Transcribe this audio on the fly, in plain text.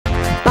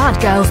Bad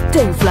girls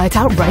do flirt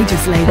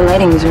outrageously. The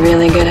lighting's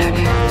really good out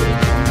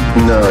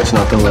here. No, it's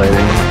not the lighting.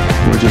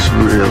 We're just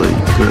really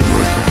good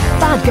looking.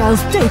 Bad girls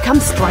do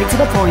come straight to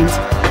the point.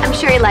 I'm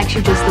sure he likes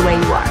you just the way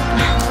you are.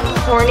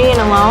 Horny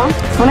and alone?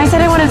 When I said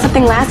I wanted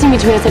something lasting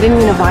between us, I didn't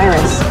mean a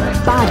virus.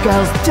 Bad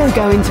girls do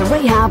go into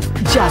rehab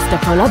just to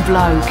pull a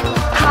bloke.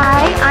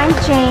 Hi, I'm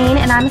Jane,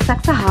 and I'm a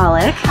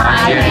sexaholic.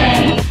 Hi,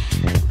 Jane.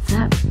 What's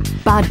up?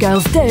 Bad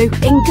girls do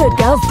in Good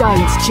Girls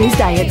Don't,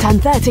 Tuesday at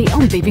 10:30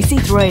 on BBC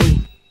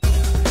Three.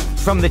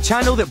 From the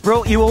channel that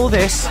brought you all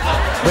this,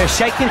 we're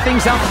shaking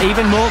things up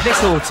even more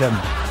this autumn.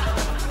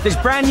 There's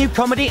brand new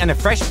comedy and a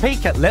fresh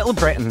peek at Little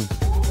Britain.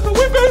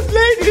 We're both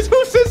ladies.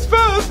 Who says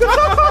first? Sit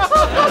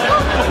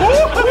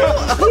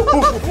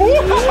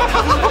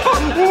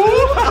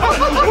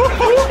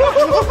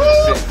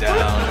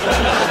down.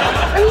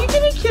 Are you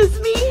gonna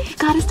kiss me? You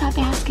gotta stop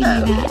asking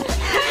me that.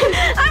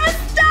 I'm a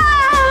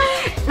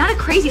star! Not a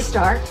crazy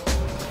star.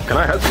 Can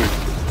I help you?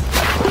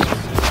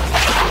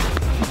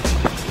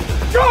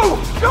 Go!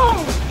 Go!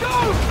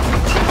 Go!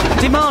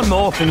 Demand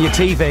more from your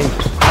TV.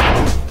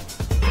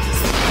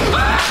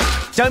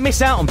 Don't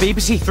miss out on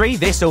BBC Three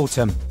this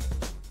autumn.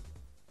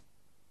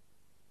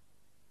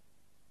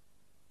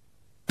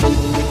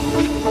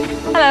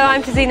 Hello,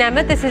 I'm Tazeen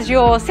Ahmed. This is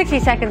your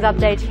 60 seconds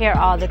update. Here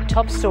are the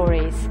top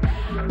stories.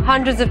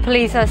 Hundreds of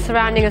police are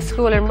surrounding a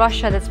school in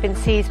Russia that's been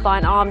seized by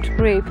an armed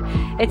group.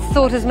 It's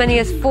thought as many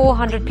as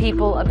 400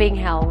 people are being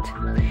held.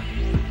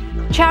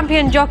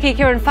 Champion jockey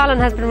Kieran Fallon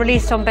has been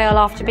released on bail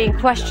after being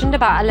questioned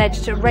about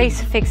alleged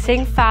race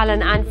fixing.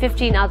 Fallon and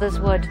 15 others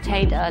were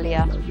detained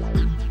earlier.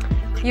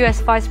 US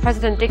Vice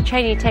President Dick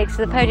Cheney takes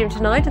to the podium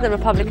tonight at the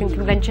Republican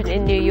convention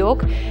in New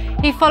York.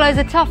 He follows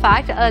a tough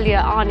act. Earlier,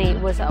 Arnie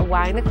was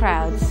wowing the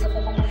crowds.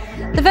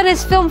 The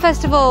Venice Film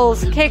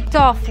Festivals kicked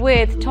off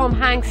with Tom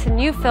Hanks'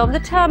 new film, The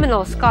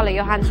Terminal. Scarlett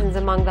Johansson's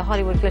among the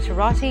Hollywood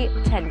glitterati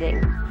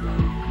attending.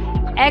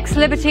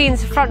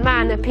 Ex-Libertines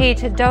frontman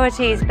Pete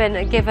Doherty's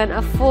been given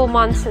a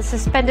 4-month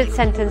suspended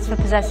sentence for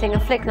possessing a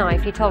flick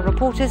knife. He told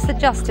reporters that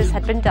justice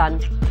had been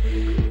done.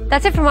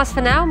 That's it from us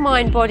for now.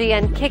 Mind, Body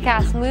and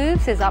Kick-Ass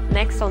Moves is up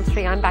next on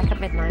 3. I'm back at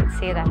midnight.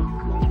 See you then.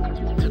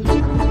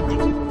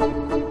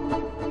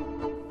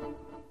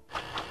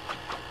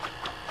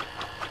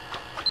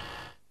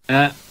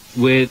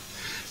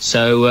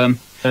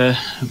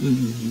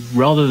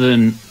 Rather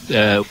than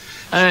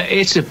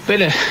it's a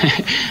bit of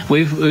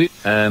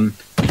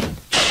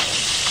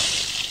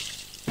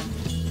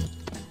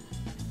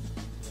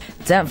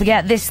Don't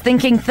forget, this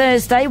Thinking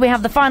Thursday, we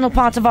have the final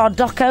part of our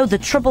doco, The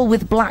Trouble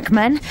with Black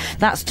Men.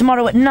 That's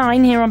tomorrow at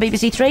 9 here on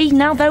BBC Three.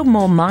 Now, though,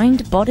 more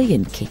Mind, Body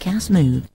and Kick-Ass Moves.